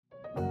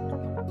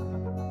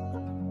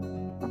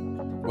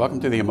Welcome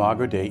to the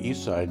Imago Dei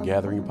Eastside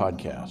Gathering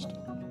Podcast.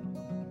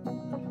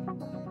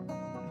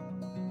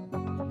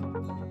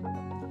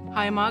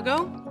 Hi,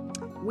 Imago.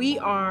 We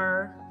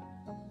are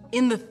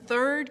in the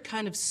third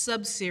kind of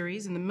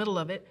sub-series, in the middle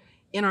of it,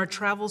 in our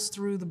travels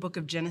through the book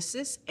of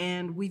Genesis,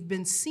 and we've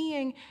been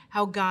seeing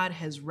how God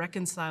has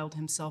reconciled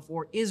himself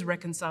or is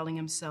reconciling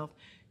himself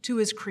to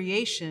his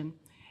creation.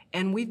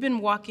 And we've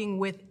been walking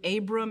with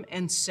Abram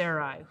and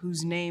Sarai,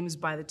 whose names,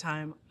 by the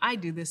time I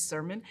do this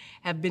sermon,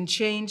 have been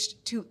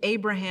changed to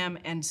Abraham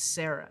and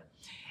Sarah.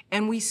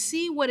 And we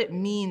see what it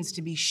means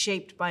to be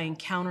shaped by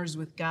encounters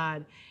with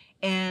God.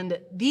 And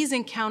these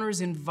encounters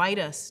invite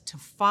us to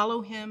follow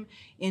him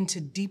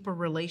into deeper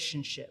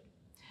relationship.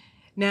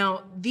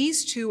 Now,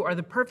 these two are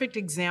the perfect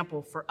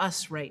example for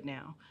us right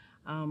now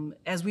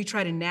as we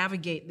try to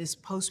navigate this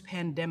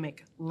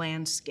post-pandemic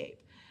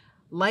landscape.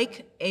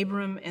 Like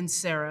Abram and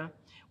Sarah,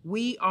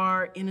 we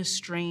are in a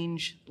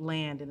strange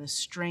land, in a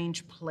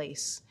strange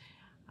place,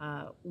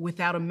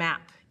 without a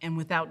map and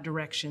without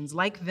directions.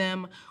 Like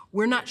them,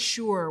 we're not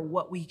sure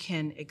what we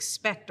can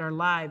expect. Our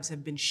lives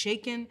have been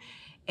shaken,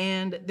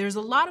 and there's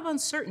a lot of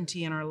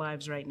uncertainty in our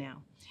lives right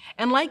now.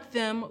 And like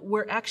them,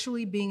 we're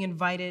actually being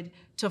invited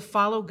to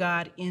follow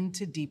God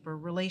into deeper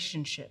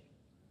relationship.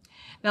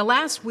 Now,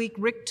 last week,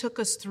 Rick took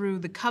us through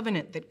the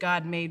covenant that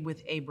God made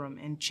with Abram,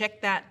 and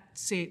check that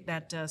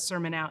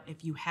sermon out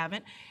if you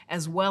haven't,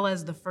 as well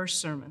as the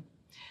first sermon.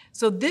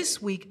 So this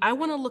week, I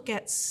want to look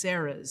at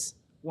Sarah's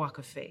walk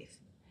of faith.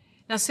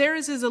 Now,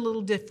 Sarah's is a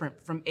little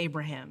different from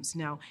Abraham's.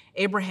 Now,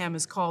 Abraham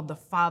is called the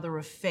father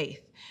of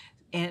faith,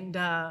 and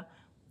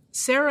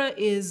Sarah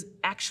is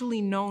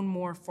actually known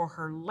more for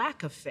her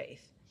lack of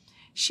faith.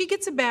 She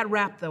gets a bad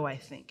rap, though, I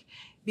think,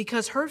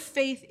 because her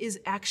faith is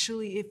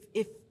actually,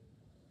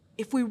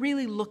 if we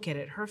really look at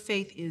it, her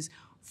faith is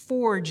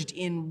forged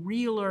in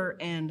realer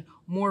and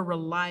more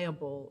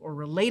reliable, or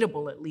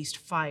relatable at least,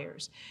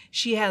 fires.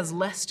 She has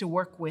less to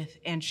work with,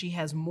 and she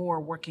has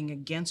more working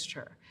against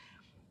her.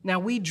 Now,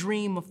 we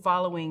dream of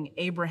following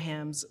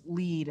Abraham's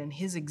lead and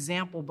his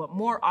example, but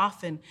more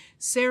often,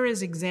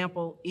 Sarah's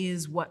example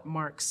is what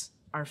marks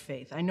our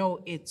faith. I know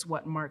it's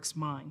what marks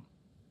mine.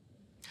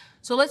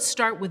 So let's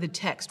start with a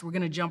text. We're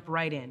going to jump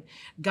right in.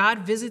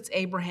 God visits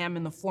Abraham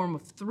in the form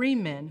of three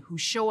men who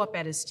show up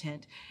at his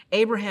tent.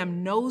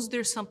 Abraham knows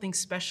there's something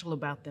special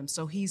about them,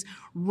 so he's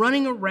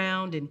running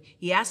around and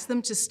he asks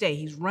them to stay.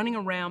 He's running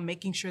around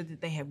making sure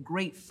that they have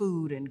great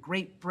food and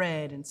great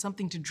bread and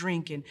something to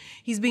drink, and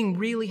he's being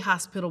really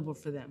hospitable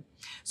for them.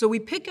 So we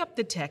pick up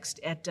the text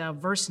at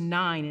verse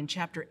 9 in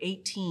chapter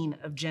 18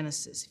 of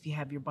Genesis, if you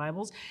have your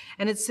Bibles,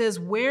 and it says,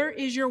 "Where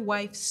is your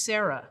wife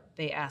Sarah?"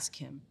 they ask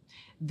him.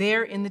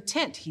 "There in the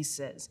tent," he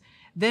says.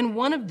 Then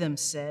one of them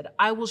said,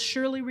 "I will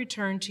surely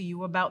return to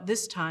you about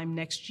this time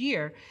next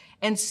year,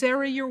 and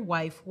Sarah your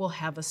wife will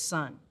have a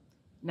son."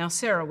 Now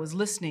Sarah was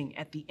listening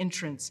at the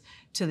entrance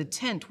to the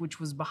tent which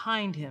was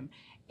behind him.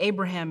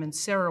 Abraham and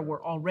Sarah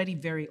were already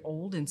very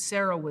old, and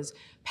Sarah was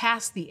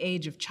past the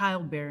age of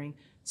childbearing.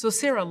 So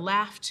Sarah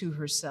laughed to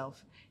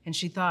herself, and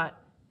she thought,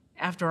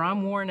 "After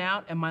I'm worn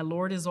out and my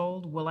Lord is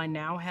old, will I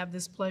now have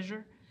this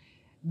pleasure?"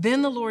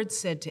 Then the Lord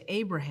said to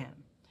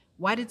Abraham,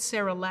 "Why did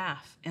Sarah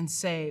laugh and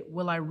say,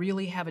 'Will I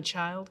really have a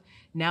child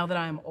now that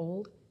I am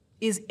old?'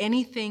 Is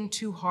anything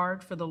too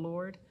hard for the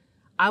Lord?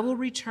 I will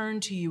return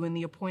to you in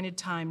the appointed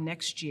time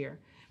next year,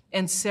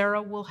 and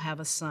Sarah will have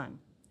a son."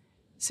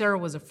 Sarah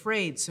was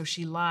afraid, so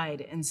she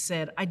lied and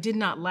said, "I did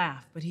not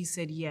laugh." But he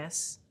said,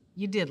 "Yes,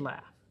 you did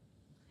laugh."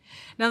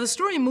 Now the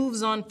story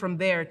moves on from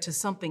there to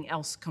something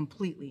else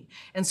completely.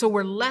 And so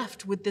we're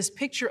left with this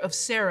picture of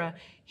Sarah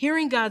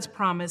hearing God's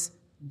promise,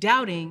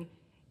 doubting,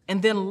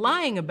 and then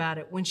lying about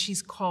it when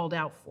she's called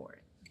out for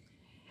it.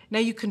 Now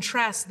you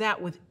contrast that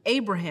with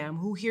Abraham,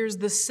 who hears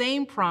the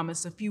same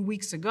promise a few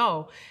weeks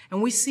ago,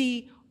 and we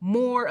see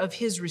more of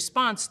his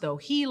response, though.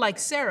 He, like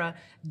Sarah,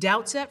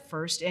 doubts at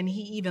first, and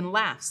he even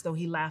laughs, though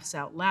he laughs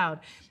out loud.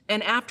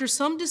 And after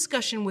some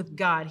discussion with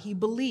God, he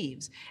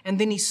believes, and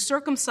then he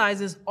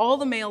circumcises all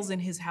the males in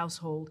his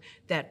household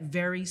that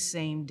very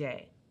same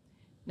day.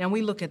 Now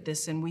we look at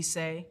this and we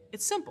say,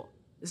 it's simple.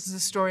 This is a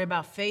story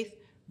about faith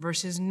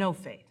versus no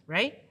faith,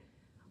 right?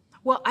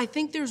 Well, I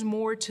think there's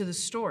more to the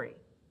story.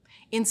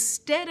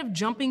 Instead of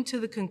jumping to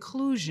the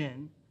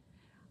conclusion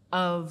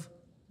of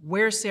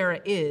where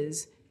Sarah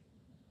is,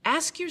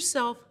 ask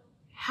yourself,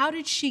 how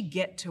did she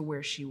get to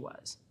where she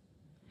was?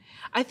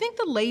 I think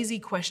the lazy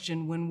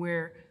question when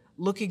we're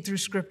looking through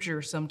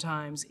scripture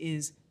sometimes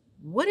is,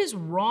 what is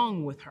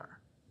wrong with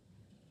her?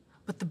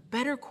 But the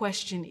better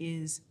question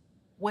is,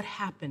 what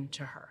happened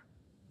to her?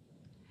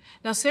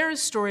 Now,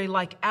 Sarah's story,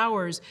 like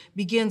ours,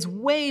 begins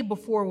way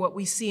before what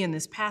we see in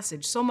this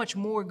passage. So much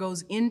more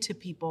goes into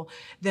people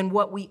than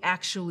what we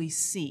actually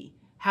see.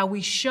 How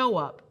we show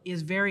up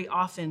is very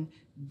often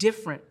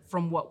different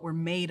from what we're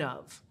made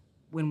of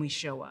when we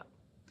show up.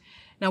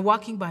 Now,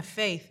 walking by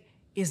faith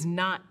is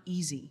not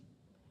easy.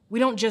 We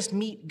don't just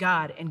meet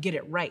God and get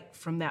it right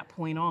from that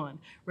point on.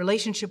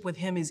 Relationship with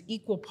him is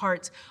equal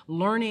parts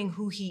learning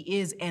who he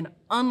is and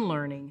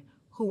unlearning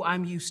who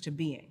I'm used to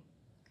being.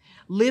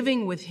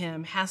 living with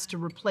him has to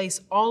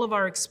replace all of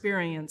our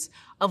experience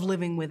of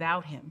living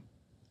without him.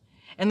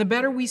 And the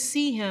better we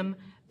see him,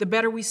 the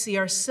better we see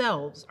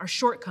ourselves, our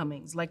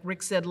shortcomings, like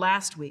Rick said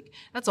last week.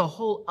 That's a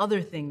whole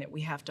other thing that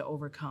we have to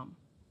overcome.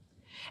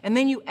 And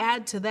then you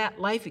add to that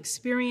life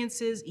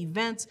experiences,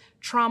 events,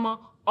 trauma,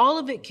 all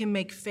of it can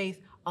make faith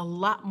a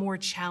lot more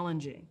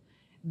challenging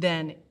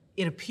than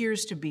it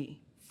appears to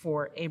be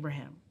for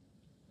Abraham.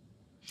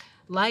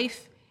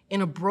 Life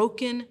in a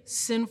broken,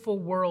 sinful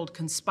world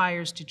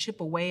conspires to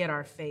chip away at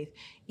our faith,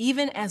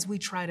 even as we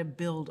try to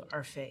build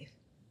our faith.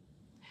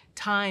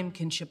 Time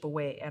can chip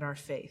away at our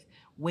faith.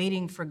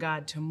 Waiting for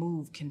God to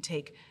move can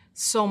take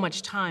so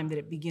much time that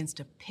it begins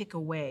to pick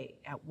away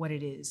at what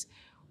it is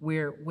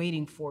we're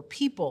waiting for.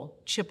 People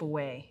chip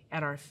away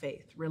at our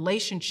faith.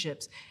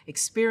 Relationships,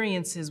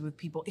 experiences with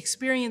people,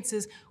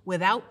 experiences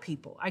without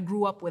people. I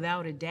grew up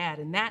without a dad,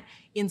 and that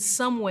in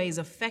some ways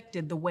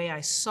affected the way I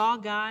saw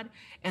God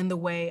and the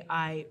way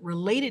I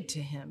related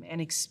to him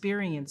and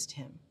experienced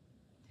him.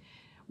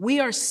 We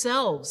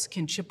ourselves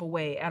can chip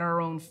away at our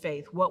own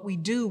faith. What we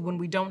do when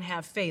we don't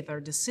have faith,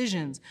 our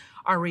decisions,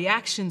 our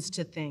reactions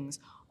to things,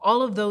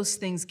 all of those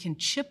things can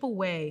chip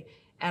away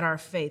at our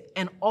faith.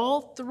 And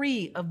all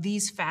three of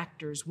these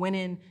factors went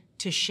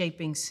into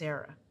shaping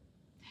Sarah,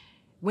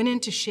 went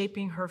into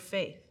shaping her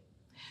faith.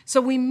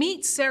 So we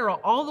meet Sarah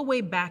all the way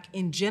back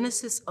in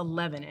Genesis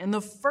 11. And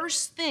the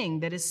first thing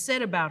that is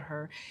said about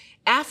her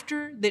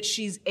after that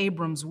she's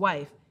Abram's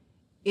wife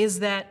is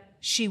that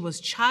she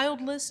was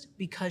childless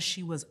because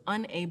she was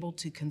unable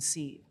to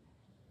conceive.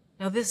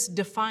 Now this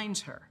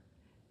defines her.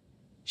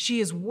 She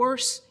is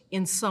worse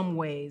in some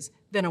ways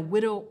than a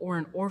widow or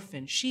an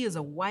orphan. She is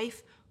a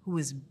wife who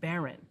is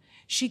barren.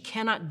 She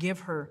cannot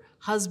give her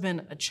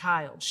husband a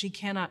child. She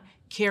cannot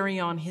carry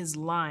on his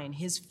line,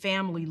 his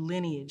family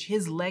lineage,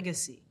 his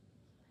legacy.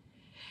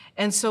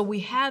 And so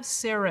we have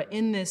Sarah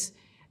in this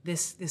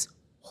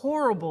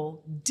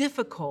horrible,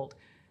 difficult,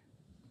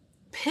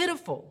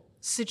 pitiful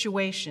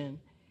situation.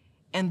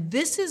 And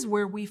this is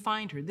where we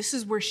find her. This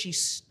is where she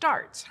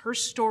starts. Her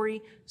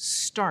story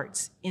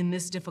starts in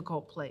this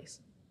difficult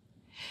place.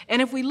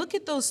 And if we look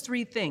at those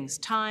three things,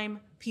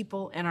 time,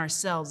 people, and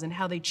ourselves, and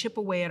how they chip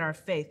away at our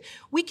faith,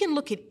 we can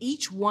look at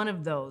each one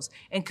of those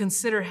and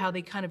consider how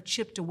they kind of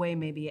chipped away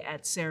maybe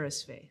at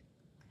Sarah's faith.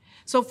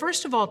 So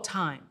first of all,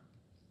 time.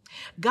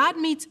 God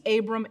meets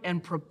Abram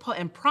and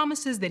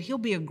promises that he'll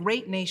be a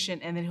great nation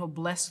and that he'll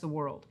bless the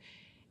world.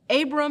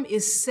 Abram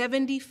is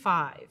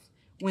 75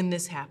 when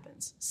this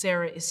happens.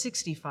 Sarah is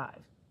 65.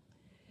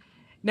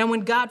 Now,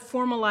 when God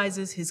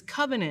formalizes his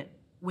covenant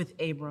with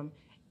Abram,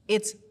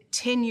 it's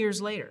 10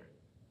 years later.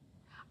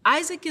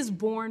 Isaac is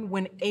born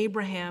when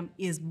Abraham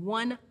is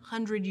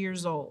 100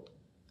 years old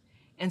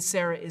and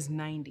Sarah is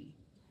 90.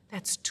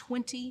 That's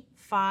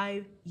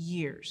 25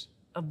 years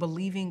of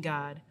believing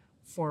God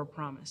for a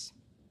promise.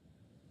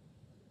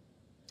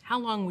 How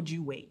long would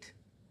you wait?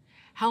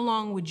 How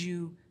long would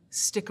you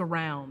stick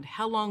around?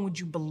 How long would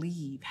you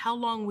believe? How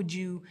long would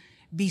you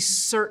be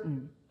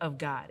certain of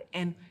God?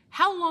 And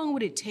how long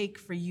would it take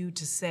for you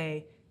to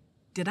say,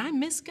 did I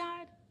miss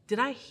God? Did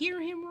I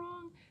hear him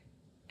wrong?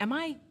 Am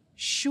I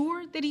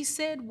sure that he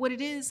said what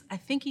it is I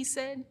think he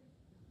said?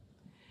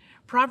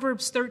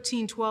 Proverbs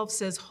 13:12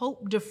 says,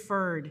 hope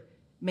deferred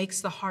makes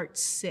the heart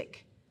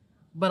sick,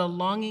 but a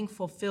longing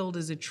fulfilled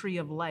is a tree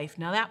of life.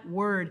 Now that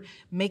word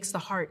makes the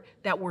heart,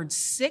 that word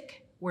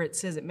sick, where it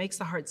says it makes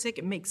the heart sick,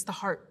 it makes the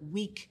heart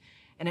weak,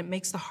 and it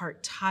makes the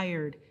heart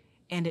tired,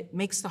 and it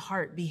makes the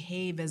heart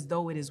behave as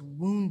though it is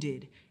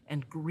wounded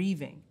and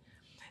grieving.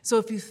 So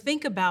if you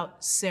think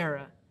about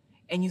Sarah,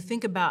 and you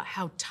think about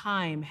how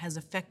time has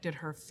affected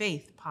her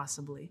faith,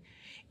 possibly,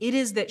 it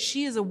is that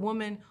she is a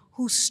woman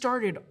who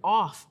started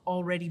off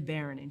already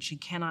barren and she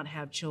cannot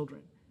have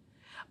children.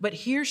 But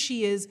here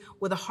she is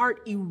with a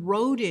heart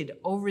eroded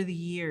over the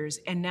years,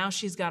 and now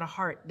she's got a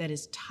heart that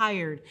is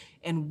tired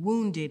and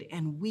wounded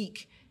and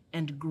weak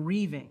and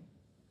grieving.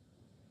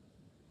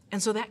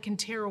 And so that can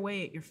tear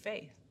away at your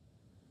faith.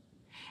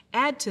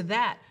 Add to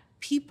that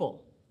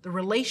people, the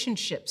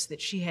relationships that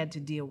she had to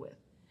deal with.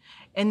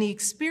 And the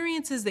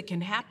experiences that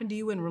can happen to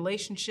you in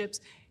relationships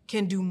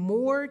can do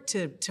more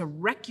to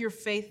wreck your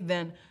faith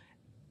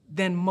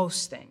than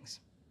most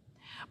things.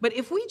 But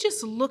if we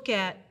just look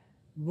at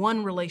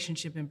one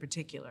relationship in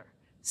particular,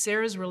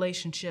 Sarah's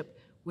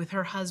relationship with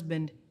her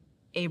husband,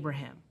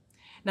 Abraham.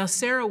 Now,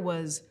 Sarah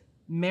was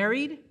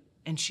married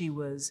and she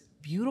was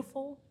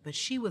beautiful, but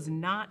she was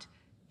not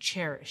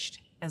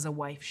cherished as a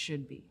wife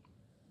should be.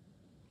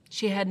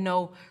 She had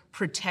no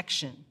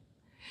protection.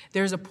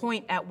 There's a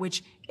point at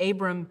which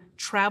Abram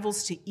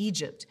travels to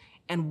Egypt,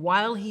 and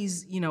while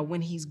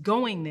when he's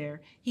going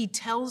there, he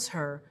tells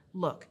her,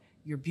 look,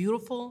 you're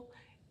beautiful,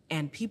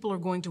 and people are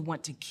going to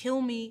want to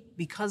kill me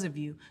because of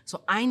you,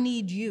 so I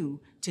need you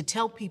to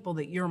tell people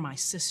that you're my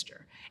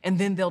sister, and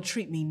then they'll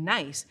treat me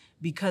nice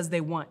because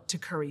they want to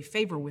curry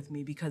favor with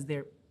me because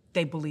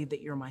they believe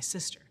that you're my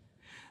sister.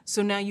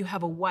 So now you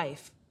have a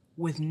wife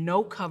with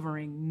no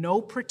covering, no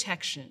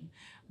protection,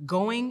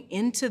 going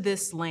into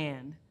this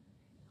land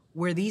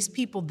where these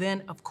people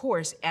then, of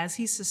course, as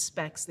he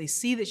suspects, they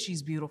see that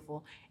she's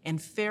beautiful,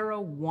 and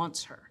Pharaoh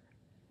wants her.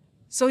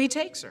 So he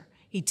takes her.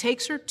 He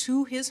takes her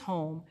to his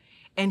home,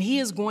 and he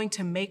is going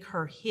to make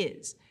her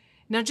his.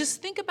 Now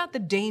just think about the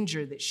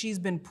danger that she's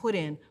been put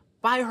in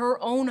by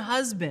her own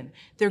husband.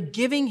 They're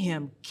giving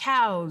him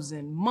cows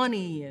and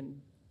money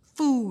and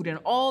food and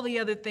all the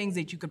other things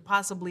that you could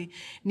possibly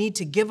need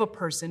to give a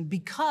person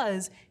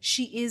because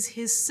she is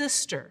his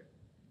sister.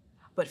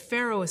 But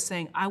Pharaoh is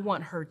saying, I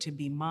want her to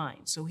be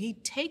mine. So he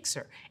takes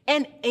her,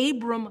 and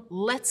Abram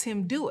lets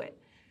him do it.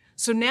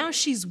 So now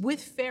she's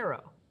with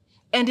Pharaoh,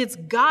 and it's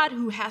God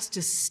who has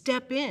to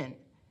step in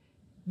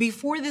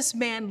before this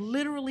man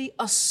literally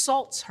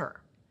assaults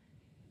her,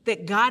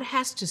 that God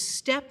has to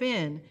step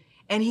in,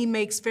 and he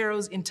makes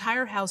Pharaoh's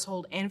entire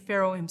household and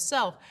Pharaoh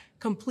himself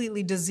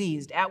completely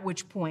diseased, at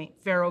which point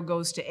Pharaoh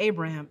goes to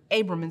Abram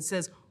and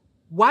says,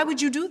 why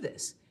would you do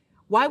this?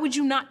 Why would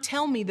you not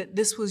tell me that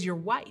this was your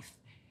wife?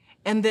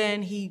 And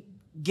then he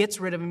gets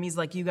rid of him. He's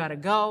like, you got to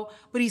go.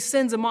 But he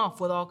sends him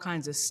off with all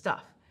kinds of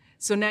stuff.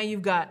 So now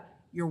you've got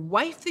your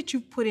wife that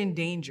you've put in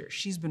danger.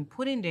 She's been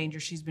put in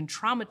danger. She's been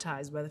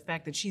traumatized by the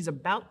fact that she's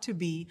about to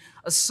be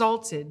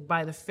assaulted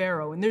by the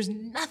Pharaoh, and there's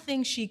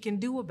nothing she can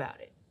do about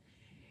it.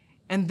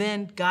 And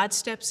then God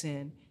steps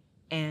in,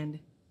 and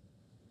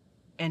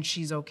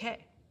she's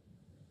okay.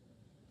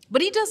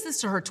 But he does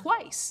this to her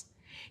twice.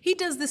 He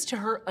does this to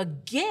her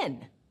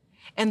again.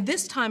 And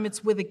this time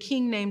it's with a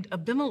king named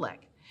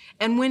Abimelech.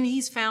 And when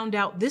he's found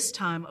out this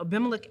time,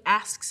 Abimelech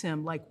asks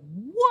him, like,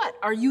 what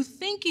are you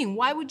thinking?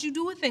 Why would you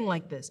do a thing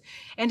like this?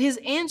 And his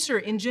answer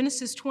in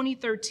Genesis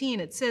 20:13,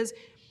 it says,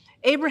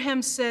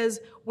 Abraham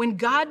says, when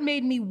God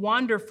made me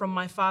wander from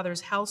my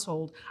father's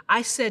household,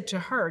 I said to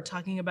her,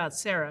 talking about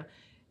Sarah,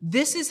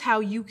 this is how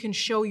you can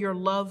show your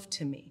love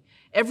to me.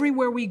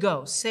 Everywhere we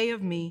go, say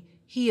of me,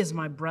 he is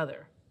my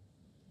brother.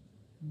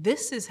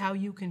 This is how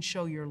you can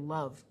show your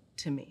love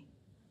to me.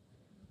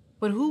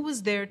 But who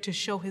was there to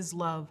show his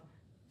love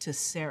to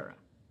Sarah?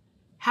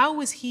 How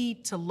was he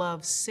to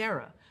love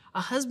Sarah? A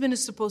husband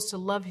is supposed to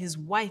love his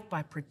wife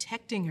by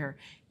protecting her,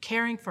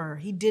 caring for her.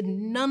 He did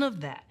none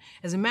of that.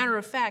 As a matter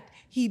of fact,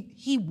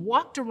 he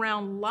walked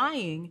around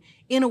lying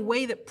in a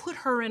way that put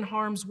her in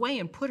harm's way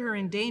and put her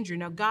in danger.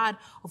 Now, God,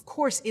 of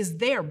course, is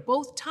there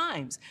both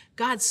times.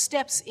 God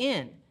steps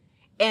in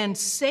and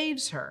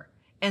saves her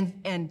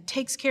and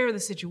takes care of the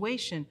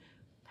situation.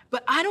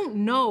 But I don't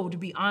know, to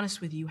be honest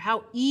with you,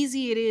 how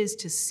easy it is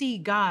to see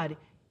God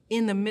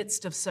in the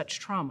midst of such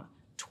trauma.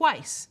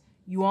 Twice,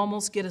 you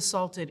almost get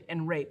assaulted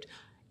and raped.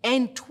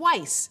 And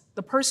twice,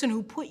 the person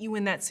who put you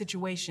in that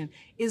situation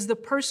is the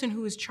person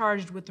who is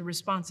charged with the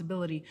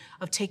responsibility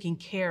of taking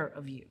care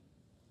of you.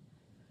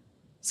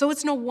 So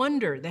it's no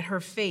wonder that her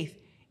faith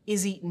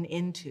is eaten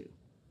into.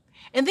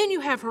 And then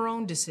you have her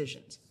own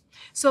decisions.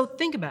 So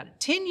think about it.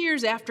 10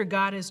 years after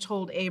God has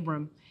told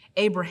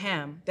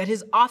Abraham that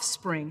his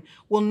offspring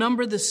will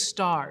number the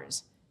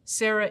stars,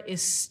 Sarah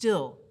is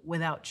still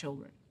without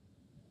children.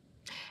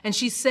 And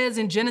she says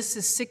in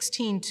Genesis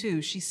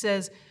 16:2,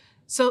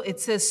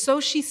 so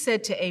she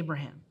said to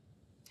Abraham,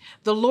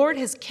 the Lord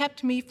has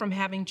kept me from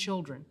having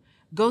children.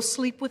 Go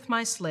sleep with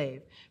my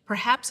slave.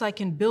 Perhaps I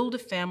can build a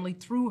family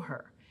through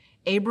her.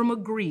 Abram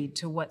agreed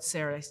to what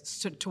Sarah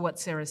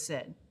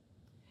said.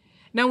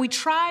 Now we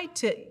try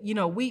to,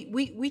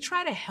 we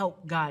try to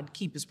help God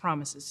keep his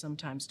promises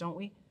sometimes, don't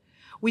we?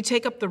 We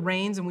take up the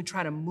reins and we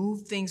try to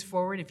move things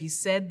forward. If he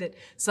said that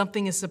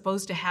something is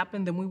supposed to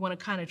happen, then we want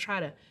to kind of try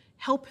to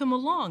help him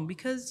along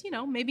because,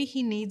 maybe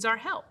he needs our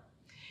help.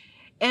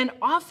 And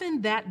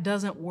often that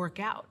doesn't work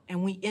out,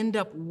 and we end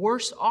up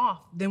worse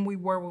off than we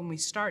were when we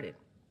started.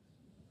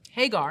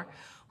 Hagar,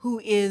 who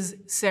is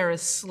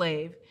Sarah's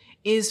slave,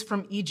 is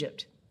from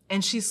Egypt,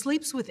 and she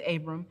sleeps with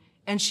Abram,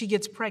 and she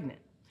gets pregnant.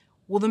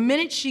 Well, the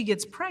minute she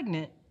gets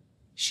pregnant,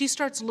 she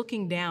starts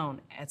looking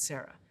down at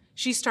Sarah.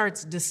 She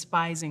starts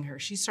despising her.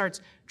 She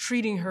starts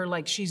treating her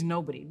like she's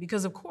nobody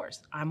because, of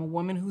course, I'm a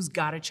woman who's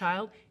got a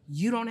child.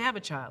 You don't have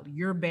a child.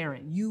 You're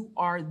barren. You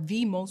are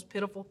the most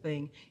pitiful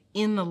thing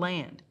in the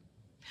land.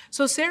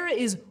 So Sarah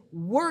is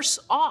worse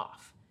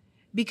off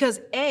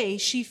because A,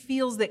 she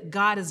feels that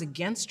God is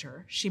against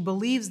her. She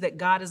believes that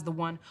God is the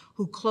one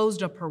who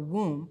closed up her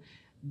womb.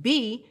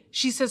 B,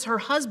 she says her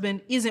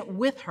husband isn't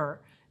with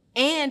her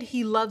and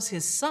he loves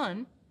his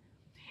son.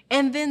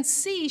 And then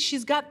C,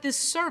 she's got this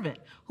servant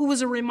who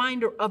was a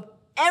reminder of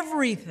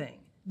everything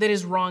that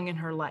is wrong in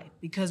her life.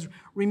 Because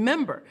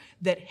remember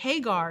that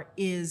Hagar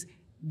is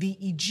the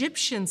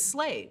Egyptian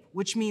slave,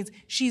 which means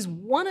she's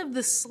one of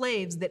the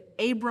slaves that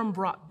Abram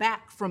brought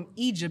back from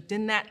Egypt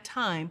in that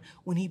time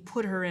when he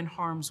put her in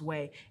harm's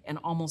way and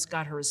almost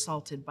got her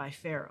assaulted by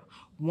Pharaoh.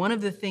 One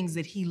of the things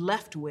that he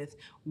left with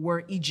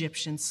were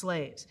Egyptian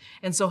slaves.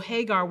 And so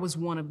Hagar was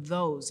one of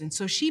those. And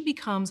so she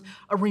becomes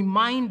a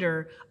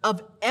reminder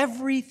of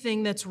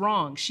everything that's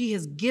wrong. She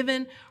has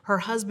given her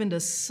husband a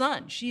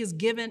son. She has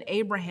given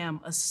Abraham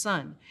a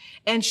son.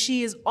 And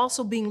she is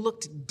also being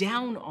looked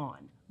down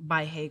on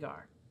by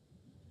Hagar.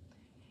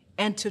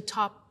 And to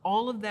top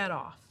all of that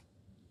off,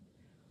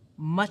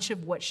 much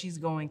of what she's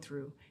going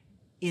through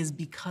is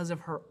because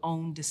of her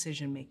own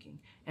decision-making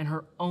and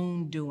her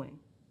own doing.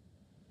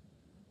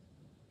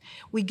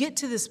 We get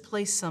to this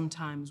place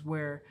sometimes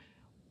where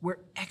we're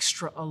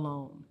extra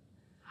alone.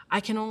 I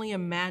can only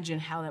imagine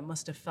how that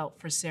must have felt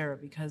for Sarah,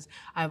 because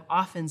I've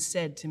often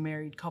said to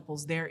married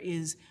couples,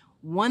 it's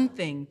one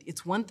thing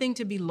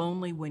to be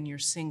lonely when you're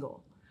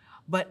single.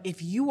 But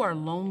if you are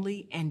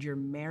lonely and you're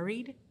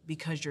married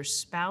because your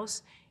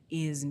spouse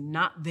is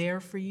not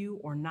there for you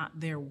or not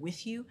there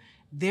with you,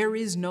 there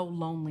is no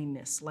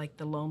loneliness like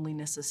the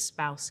loneliness a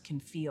spouse can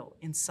feel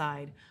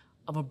inside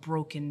of a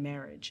broken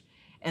marriage.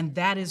 And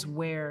that is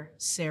where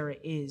Sarah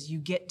is. You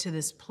get to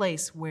this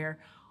place where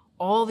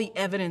all the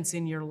evidence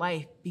in your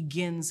life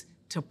begins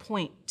to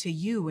point to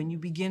you, and you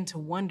begin to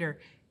wonder,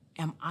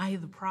 am I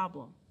the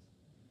problem?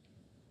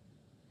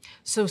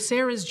 So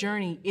Sarah's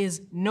journey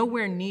is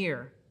nowhere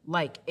near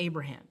like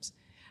Abraham's.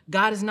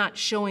 God is not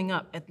showing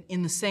up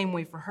in the same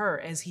way for her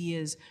as he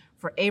is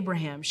for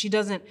Abraham. She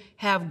doesn't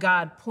have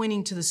God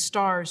pointing to the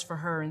stars for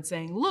her and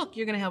saying, look,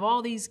 you're going to have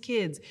all these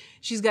kids.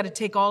 She's got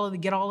to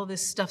get all of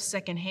this stuff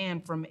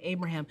secondhand from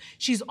Abraham.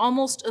 She's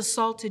almost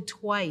assaulted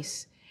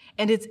twice.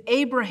 And it's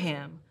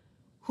Abraham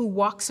who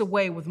walks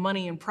away with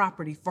money and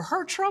property for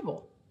her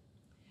trouble.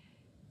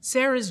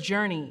 Sarah's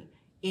journey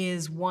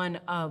is one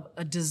of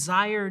a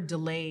desire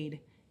delayed,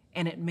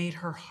 and it made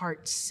her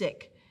heart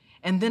sick.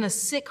 And then a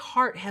sick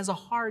heart has a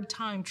hard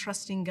time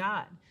trusting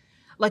God.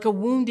 Like a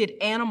wounded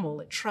animal,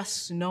 it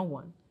trusts no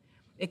one.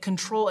 It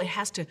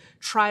has to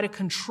try to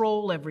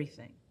control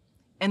everything.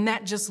 And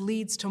that just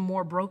leads to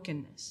more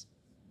brokenness.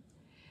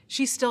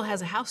 She still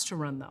has a house to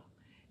run, though.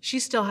 She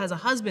still has a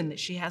husband that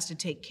she has to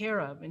take care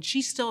of. And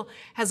she still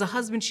has a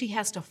husband she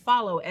has to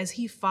follow as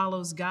he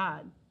follows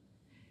God.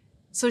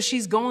 So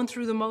she's going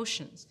through the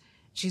motions.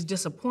 She's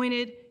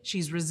disappointed.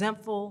 She's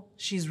resentful.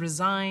 She's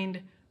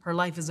resigned. Her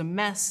life is a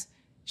mess.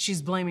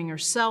 She's blaming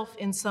herself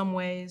in some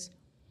ways.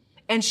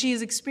 And she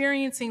is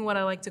experiencing what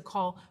I like to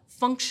call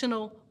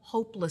functional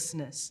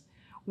hopelessness,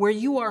 where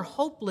you are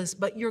hopeless,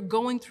 but you're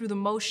going through the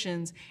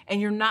motions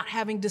and you're not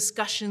having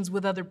discussions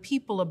with other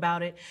people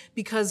about it,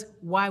 because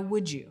why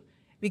would you?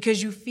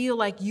 Because you feel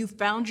like you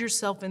found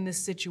yourself in this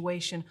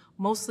situation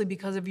mostly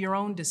because of your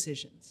own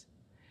decisions,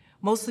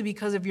 mostly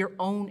because of your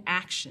own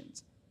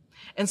actions.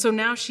 And so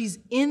now she's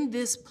in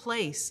this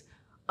place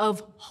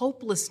of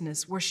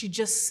hopelessness where she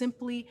just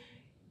simply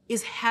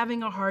is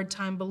having a hard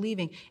time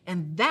believing.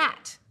 And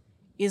that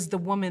is the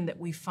woman that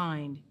we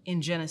find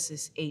in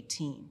Genesis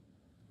 18.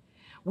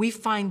 We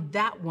find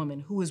that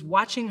woman who is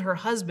watching her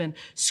husband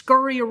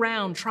scurry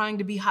around trying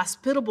to be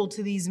hospitable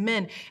to these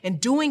men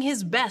and doing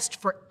his best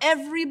for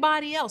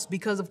everybody else,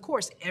 because of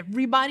course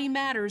everybody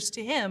matters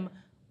to him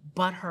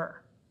but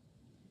her.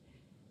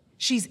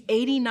 She's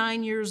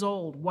 89 years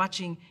old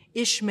watching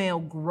Ishmael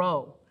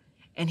grow,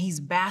 and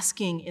he's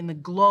basking in the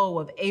glow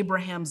of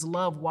Abraham's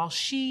love while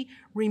she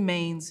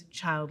remains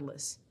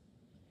childless.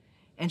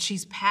 And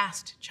she's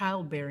past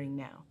childbearing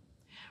now.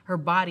 Her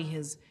body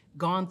has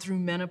gone through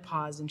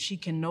menopause, and she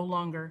can no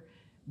longer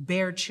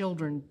bear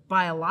children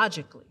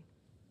biologically.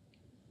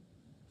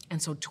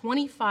 And so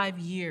 25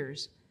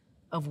 years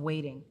of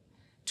waiting,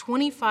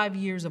 25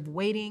 years of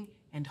waiting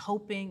and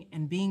hoping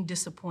and being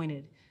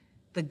disappointed.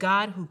 The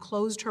God who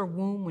closed her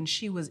womb when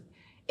she was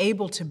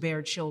able to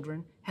bear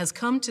children has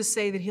come to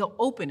say that he'll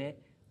open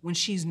it when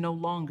she's no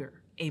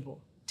longer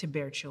able to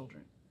bear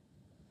children.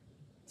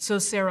 So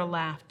Sarah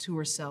laughed to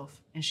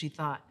herself, and she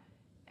thought,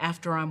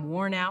 after I'm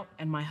worn out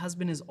and my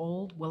husband is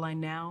old, will I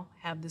now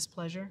have this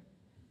pleasure?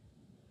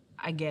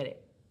 I get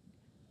it.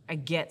 I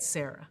get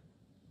Sarah.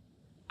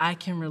 I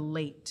can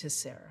relate to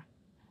Sarah.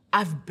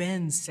 I've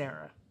been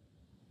Sarah.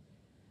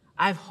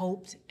 I've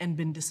hoped and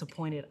been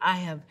disappointed. I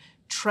have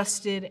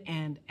trusted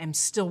and am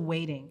still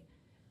waiting.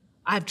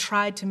 I've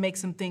tried to make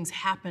some things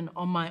happen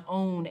on my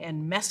own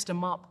and messed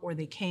them up, or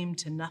they came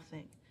to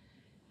nothing.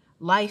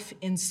 Life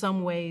in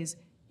some ways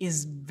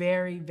is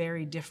very,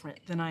 very different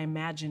than I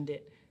imagined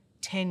it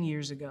 10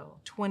 years ago,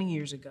 20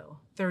 years ago,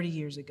 30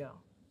 years ago.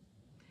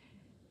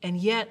 And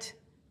yet,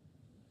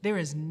 there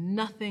is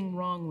nothing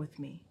wrong with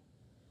me,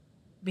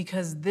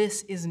 because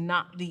this is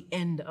not the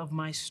end of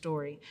my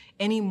story,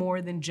 any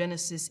more than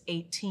Genesis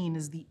 18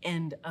 is the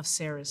end of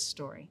Sarah's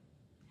story.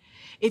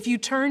 If you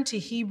turn to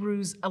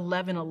Hebrews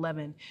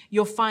 11:11,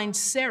 you'll find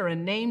Sarah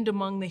named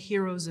among the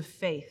heroes of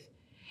faith.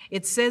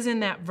 It says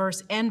in that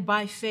verse, and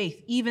by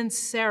faith, even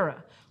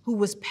Sarah, who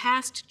was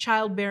past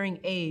childbearing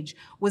age,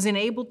 was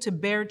enabled to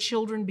bear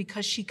children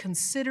because she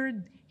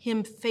considered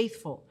him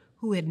faithful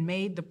who had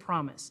made the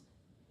promise.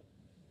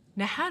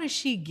 Now, how does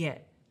she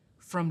get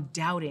from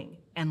doubting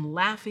and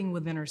laughing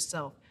within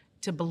herself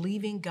to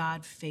believing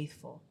God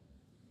faithful?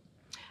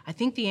 I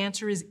think the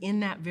answer is in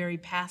that very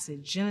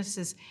passage.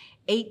 Genesis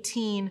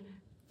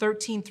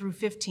 18:13 through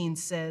 15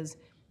 says,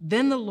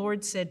 then the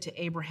Lord said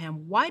to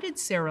Abraham, why did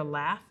Sarah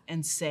laugh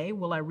and say,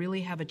 will I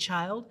really have a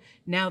child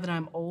now that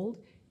I'm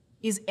old?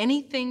 Is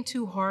anything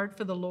too hard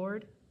for the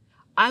Lord?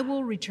 I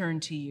will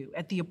return to you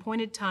at the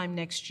appointed time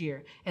next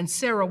year, and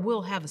Sarah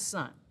will have a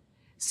son.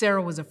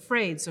 Sarah was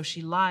afraid, so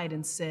she lied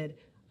and said,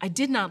 I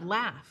did not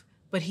laugh,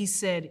 But he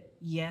said,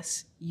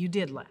 yes, you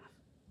did laugh.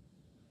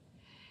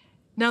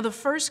 Now, the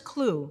first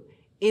clue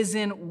is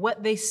in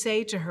what they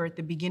say to her at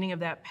the beginning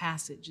of that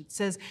passage. It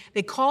says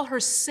they call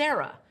her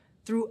Sarah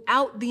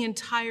throughout the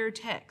entire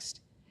text.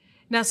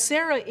 Now,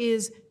 Sarah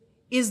is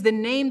the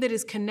name that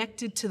is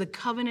connected to the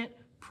covenant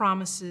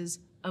promises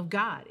of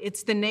God.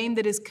 It's the name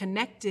that is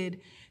connected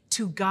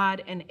to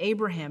God and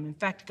Abraham. In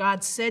fact,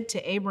 God said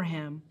to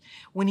Abraham,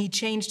 when he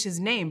changed his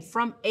name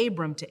from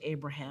Abram to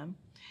Abraham,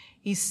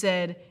 he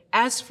said,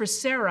 as for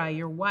Sarai,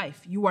 your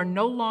wife, you are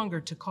no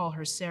longer to call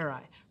her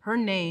Sarai. Her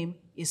name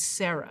is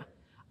Sarah.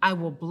 I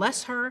will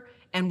bless her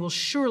and will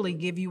surely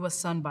give you a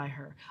son by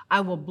her. I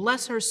will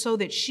bless her so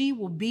that she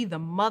will be the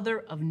mother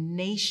of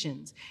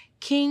nations.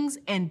 Kings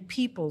and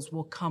peoples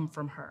will come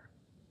from her.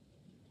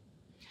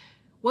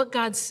 What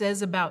God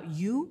says about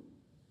you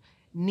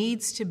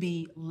needs to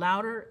be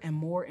louder and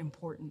more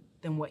important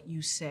than what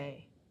you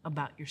say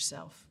about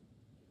yourself.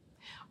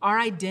 Our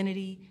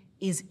identity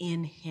is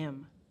in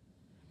him.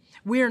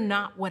 We're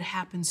not what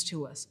happens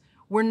to us.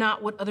 We're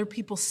not what other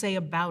people say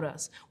about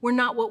us. We're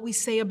not what we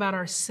say about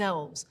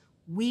ourselves.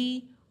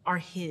 We are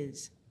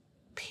his,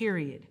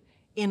 period,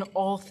 in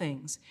all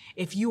things.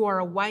 If you are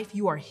a wife,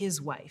 you are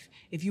his wife.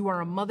 If you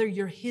are a mother,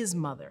 you're his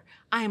mother.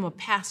 I am a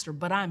pastor,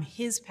 but I'm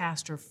his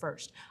pastor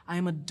first. I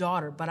am a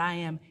daughter, but I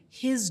am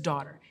his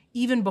daughter,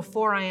 even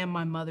before I am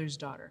my mother's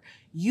daughter.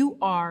 You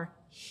are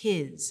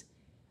his.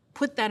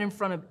 Put that in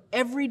front of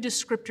every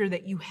descriptor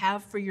that you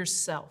have for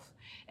yourself.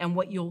 And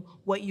what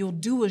you'll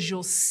do is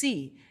you'll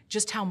see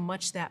just how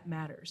much that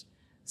matters.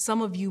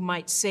 Some of you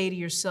might say to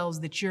yourselves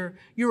that you're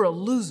a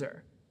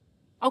loser.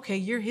 Okay,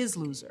 you're his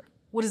loser.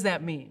 What does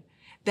that mean?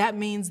 That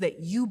means that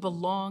you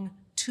belong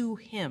to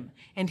him.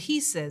 And he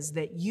says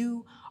that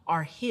you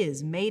are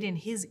his, made in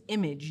his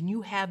image, and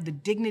you have the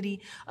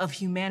dignity of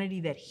humanity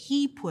that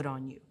he put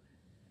on you.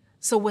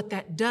 So what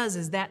that does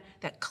is that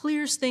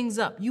clears things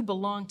up. You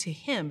belong to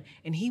him,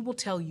 and he will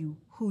tell you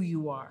who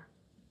you are.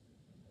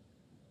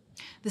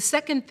 The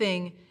second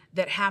thing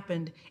that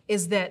happened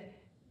is that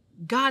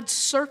God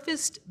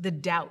surfaced the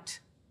doubt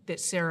that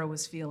Sarah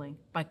was feeling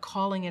by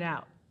calling it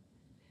out.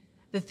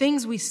 The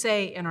things we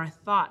say in our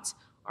thoughts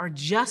are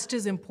just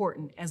as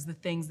important as the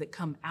things that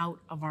come out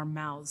of our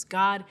mouths.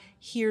 God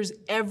hears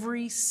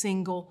every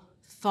single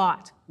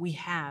thought we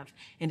have,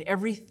 and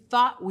every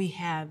thought we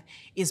have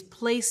is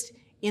placed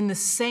in the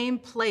same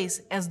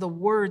place as the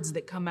words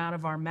that come out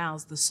of our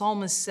mouths. The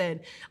psalmist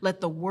said,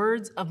 let the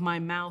words of my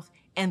mouth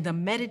and the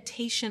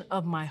meditation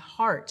of my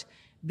heart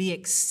be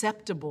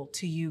acceptable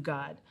to you,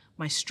 God,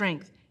 my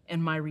strength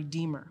and my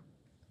redeemer.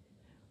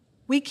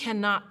 We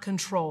cannot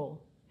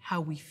control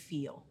how we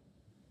feel.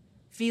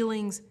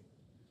 Feelings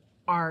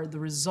are the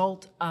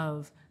result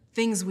of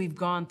things we've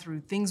gone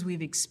through, things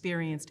we've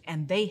experienced,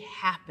 and they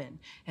happen,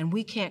 and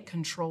we can't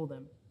control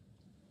them.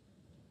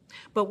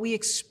 But we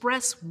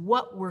express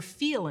what we're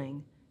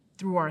feeling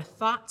through our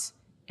thoughts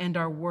and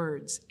our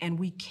words, and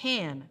we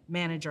can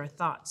manage our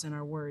thoughts and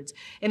our words.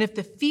 And if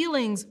the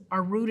feelings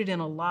are rooted in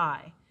a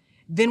lie,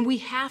 then we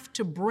have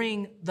to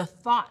bring the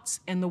thoughts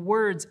and the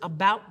words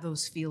about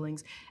those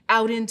feelings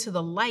out into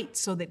the light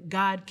so that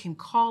God can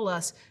call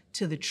us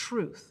to the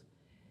truth.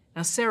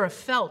 Now, Sarah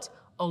felt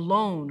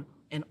alone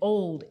and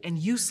old and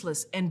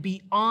useless and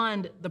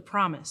beyond the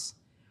promise.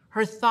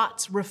 Her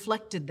thoughts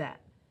reflected that.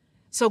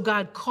 So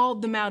God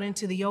called them out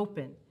into the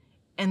open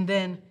and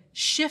then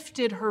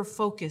shifted her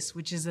focus,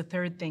 which is the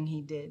third thing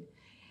he did.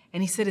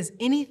 And he said, is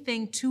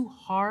anything too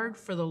hard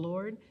for the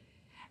Lord?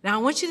 Now,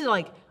 I want you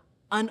to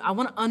I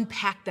want to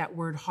unpack that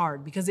word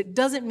hard, because it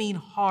doesn't mean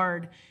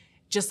hard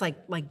just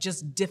like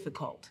just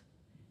difficult.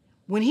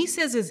 When he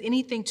says, is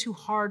anything too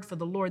hard for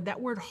the Lord, that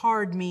word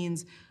hard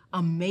means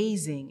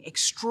amazing,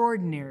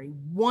 extraordinary,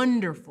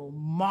 wonderful,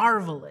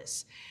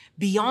 marvelous,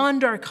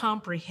 beyond our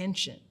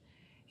comprehension.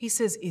 He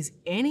says, is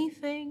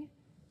anything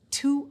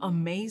too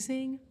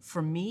amazing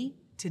for me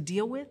to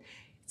deal with?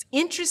 It's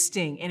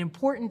interesting and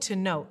important to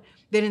note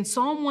that in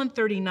Psalm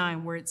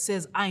 139, where it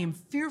says, I am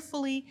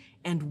fearfully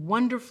and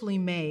wonderfully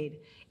made,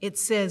 it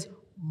says,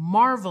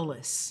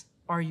 marvelous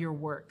are your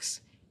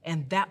works,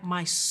 and that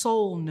my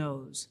soul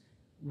knows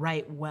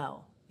right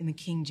well, in the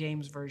King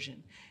James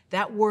Version.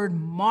 That word,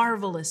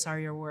 marvelous are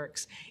your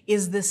works,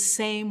 is the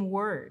same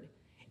word.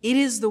 It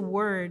is the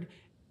word,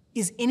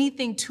 is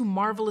anything too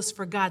marvelous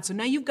for God? So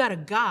now you've got a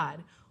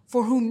God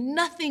for whom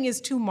nothing is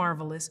too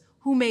marvelous,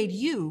 who made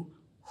you,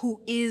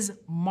 who is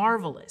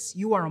marvelous.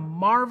 You are a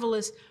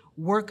marvelous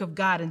work of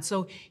God. And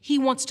so he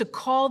wants to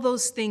call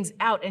those things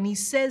out. And he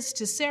says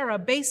to Sarah,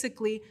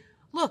 basically,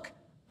 look,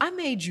 I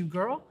made you,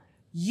 girl.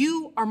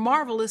 You are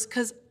marvelous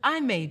because I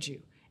made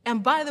you.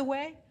 And by the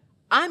way,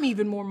 I'm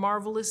even more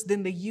marvelous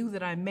than the you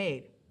that I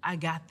made. I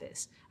got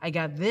this. I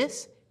got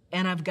this,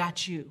 and I've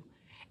got you.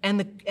 And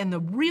the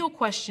real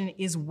question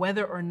is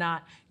whether or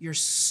not your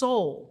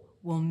soul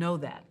will know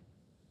that.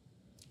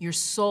 Your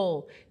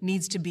soul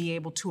needs to be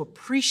able to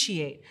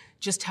appreciate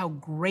just how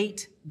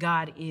great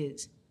God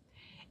is.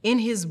 In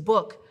his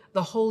book,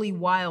 The Holy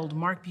Wild,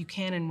 Mark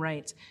Buchanan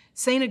writes,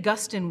 St.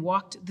 Augustine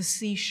walked the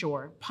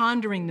seashore,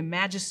 pondering the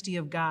majesty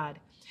of God.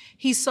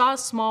 He saw a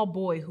small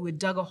boy who had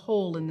dug a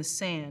hole in the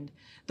sand.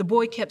 The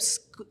boy kept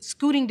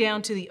scooting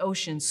down to the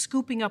ocean,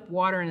 scooping up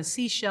water in a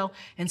seashell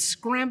and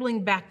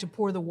scrambling back to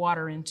pour the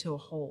water into a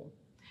hole.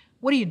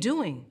 "What are you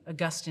doing?"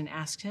 Augustine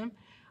asked him.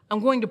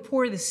 "I'm going to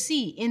pour the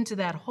sea into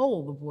that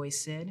hole," the boy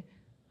said.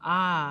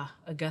 Ah,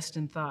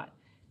 Augustine thought,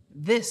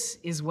 this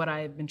is what I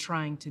have been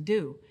trying to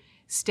do.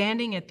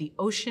 Standing at the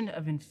ocean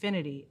of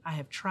infinity, I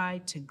have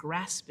tried to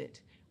grasp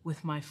it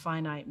with my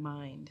finite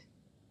mind.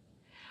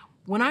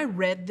 When I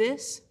read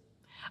this,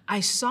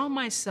 I saw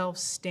myself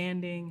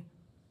standing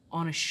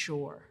on a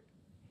shore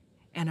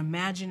and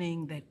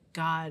imagining that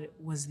God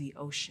was the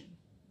ocean.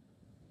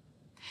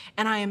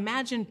 And I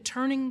imagined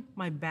turning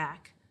my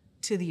back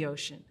to the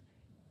ocean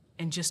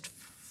and just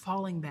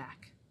falling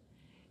back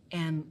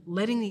and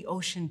letting the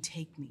ocean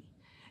take me.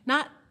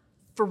 Not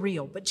for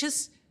real, but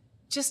just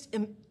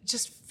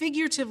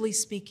figuratively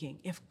speaking,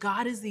 if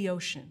God is the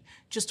ocean,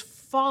 just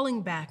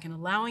falling back and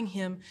allowing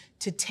him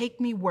to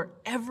take me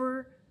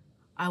wherever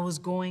I was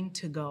going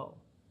to go.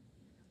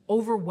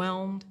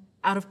 Overwhelmed,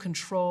 out of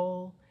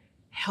control,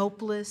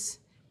 helpless.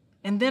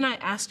 And then I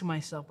asked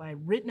myself, I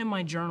had written in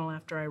my journal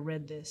after I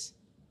read this,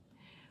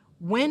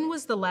 when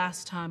was the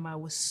last time I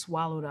was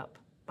swallowed up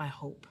by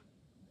hope?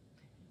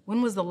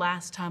 When was the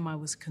last time I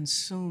was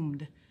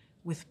consumed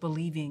with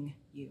believing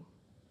you?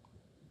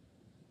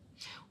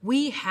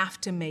 We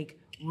have to make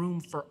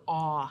room for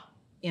awe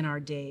in our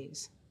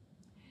days.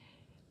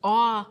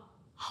 Awe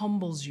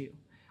humbles you.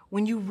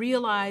 When you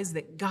realize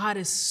that God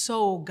is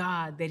so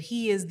God, that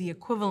he is the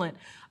equivalent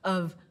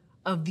of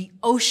the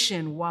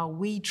ocean while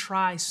we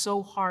try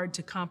so hard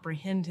to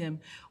comprehend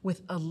him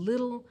with a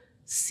little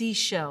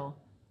seashell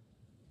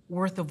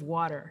worth of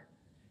water,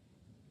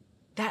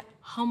 that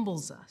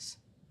humbles us.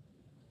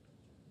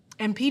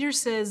 And Peter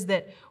says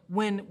that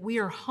when we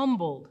are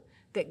humbled,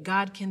 that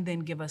God can then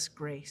give us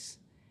grace.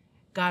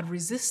 God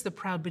resists the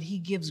proud, but he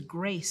gives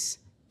grace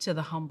to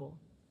the humble.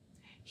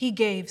 He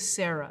gave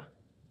Sarah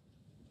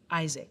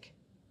Isaac.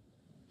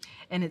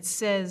 And it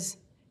says,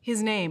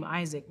 his name,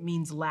 Isaac,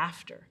 means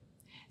laughter.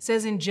 It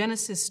says in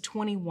Genesis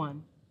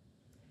 21,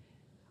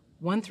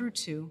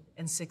 1-2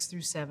 and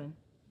 6-7, it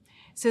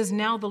says,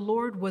 now the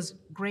Lord was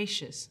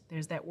gracious,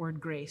 there's that word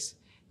grace,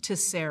 to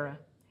Sarah,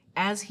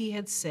 as he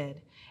had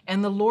said,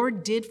 and the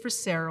Lord did for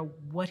Sarah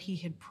what he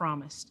had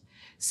promised.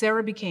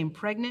 Sarah became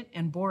pregnant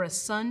and bore a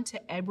son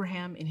to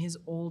Abraham in his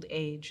old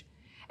age,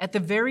 at the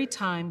very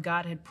time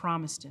God had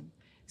promised him.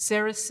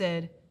 Sarah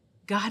said,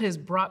 God has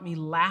brought me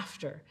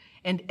laughter,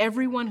 and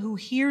everyone who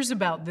hears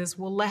about this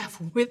will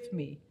laugh with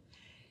me.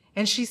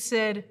 And she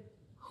said,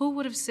 who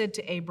would have said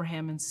to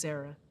Abraham and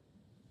Sarah?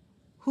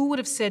 Who would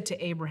have said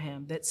to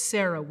Abraham that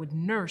Sarah would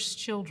nurse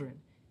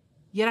children?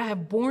 Yet I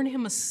have borne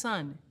him a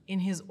son in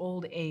his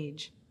old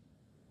age.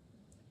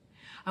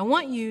 I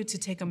want you to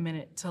take a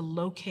minute to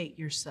locate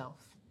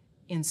yourself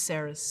in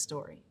Sarah's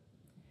story.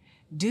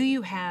 Do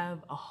you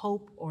have a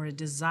hope or a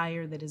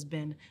desire that has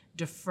been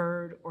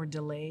deferred or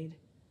delayed?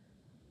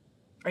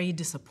 Are you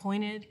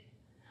disappointed?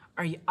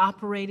 Are you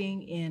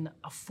operating in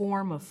a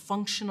form of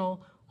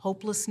functional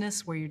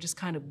hopelessness where you're just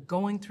kind of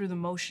going through the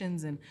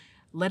motions and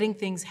letting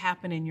things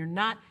happen, and you're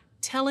not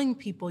telling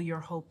people you're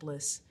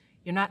hopeless?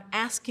 You're not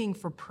asking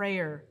for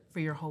prayer for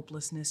your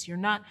hopelessness. You're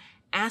not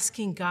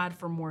asking God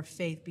for more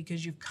faith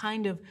because you've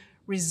kind of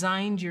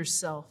resigned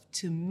yourself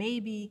to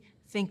maybe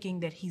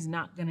thinking that he's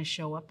not going to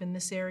show up in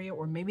this area,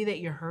 or maybe that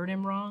you heard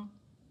him wrong.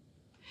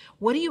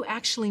 What do you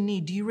actually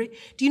need? Do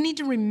you need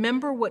to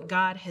remember what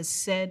God has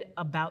said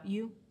about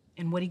you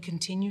and what he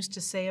continues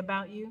to say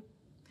about you?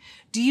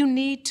 Do you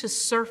need to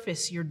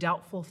surface your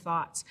doubtful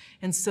thoughts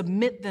and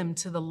submit them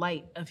to the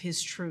light of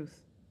his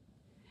truth?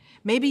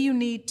 Maybe you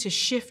need to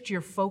shift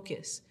your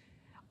focus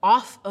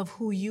off of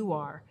who you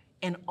are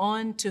and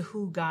on to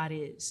who God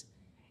is,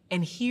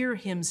 and hear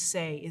him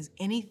say, is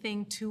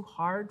anything too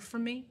hard for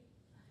me?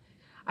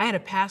 I had a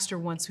pastor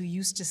once who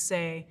used to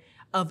say,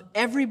 of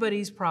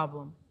everybody's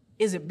problem,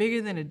 is it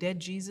bigger than a dead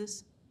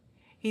Jesus?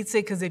 He'd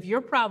say, because if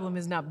your problem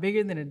is not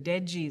bigger than a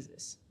dead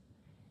Jesus,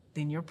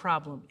 then your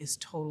problem is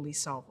totally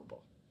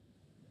solvable.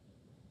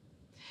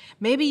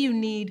 Maybe you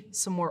need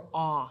some more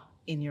awe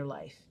in your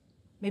life.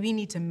 Maybe you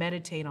need to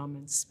meditate on him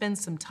and spend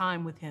some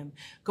time with him.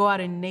 Go out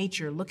in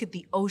nature, look at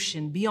the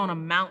ocean, be on a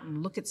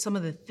mountain, look at some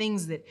of the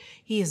things that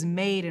he has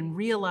made and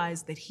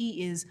realize that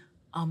he is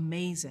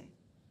amazing.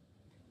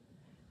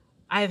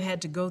 I have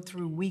had to go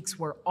through weeks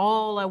where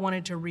all I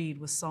wanted to read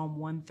was Psalm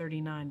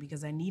 139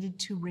 because I needed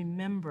to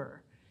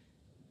remember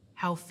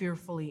how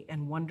fearfully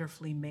and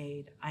wonderfully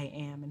made I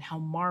am and how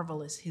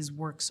marvelous his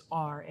works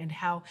are, and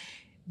how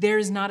there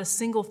is not a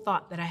single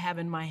thought that I have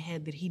in my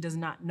head that he does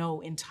not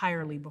know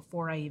entirely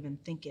before I even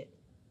think it.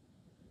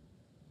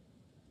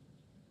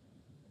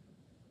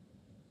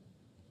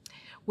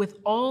 With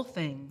all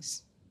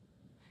things,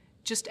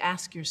 just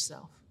ask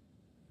yourself,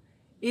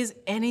 is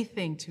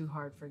anything too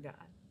hard for God?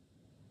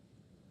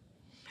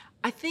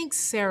 I think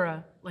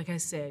Sarah, like I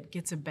said,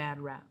 gets a bad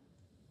rap.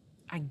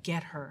 I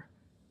get her.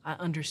 I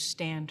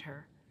understand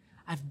her.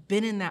 I've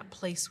been in that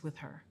place with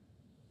her.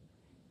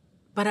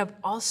 But I've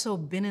also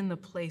been in the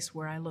place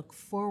where I look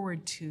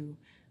forward to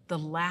the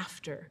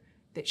laughter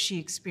that she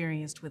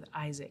experienced with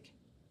Isaac.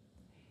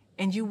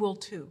 And you will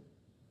too.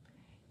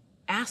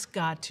 Ask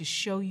God to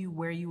show you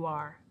where you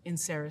are in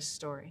Sarah's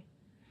story.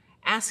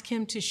 Ask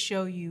him to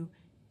show you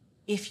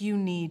if you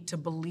need to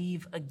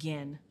believe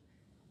again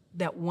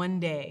that one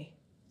day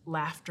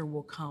laughter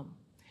will come.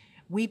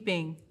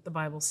 Weeping, the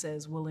Bible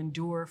says, will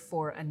endure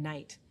for a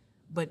night,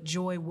 but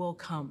joy will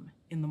come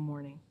in the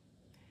morning.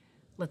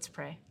 Let's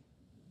pray.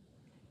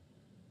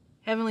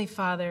 Heavenly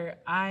Father,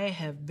 I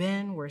have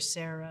been where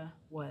Sarah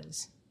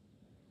was.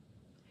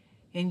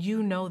 And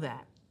you know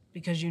that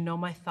because you know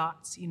my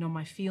thoughts, you know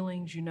my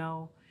feelings, you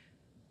know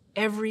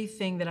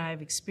everything that I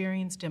have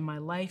experienced in my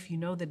life. You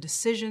know the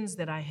decisions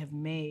that I have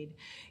made.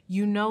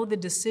 You know the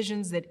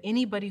decisions that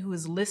anybody who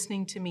is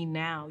listening to me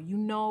now, you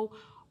know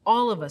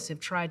all of us have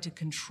tried to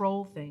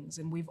control things,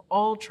 and we've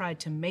all tried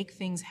to make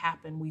things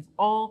happen. We've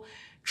all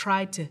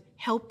tried to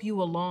help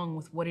you along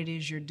with what it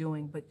is you're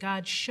doing. But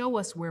God, show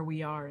us where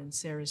we are in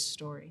Sarah's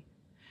story.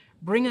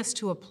 Bring us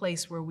to a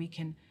place where we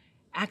can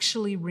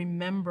actually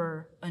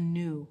remember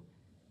anew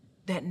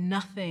that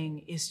nothing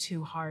is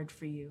too hard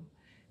for you.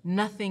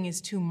 Nothing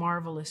is too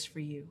marvelous for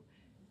you.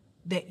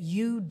 That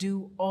you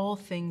do all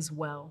things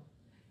well.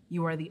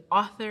 You are the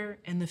author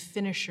and the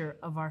finisher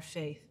of our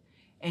faith.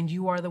 And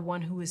you are the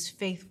one who is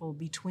faithful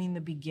between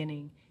the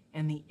beginning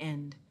and the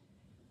end.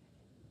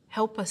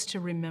 Help us to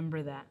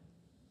remember that.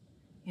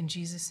 In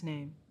Jesus'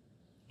 name,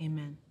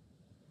 amen.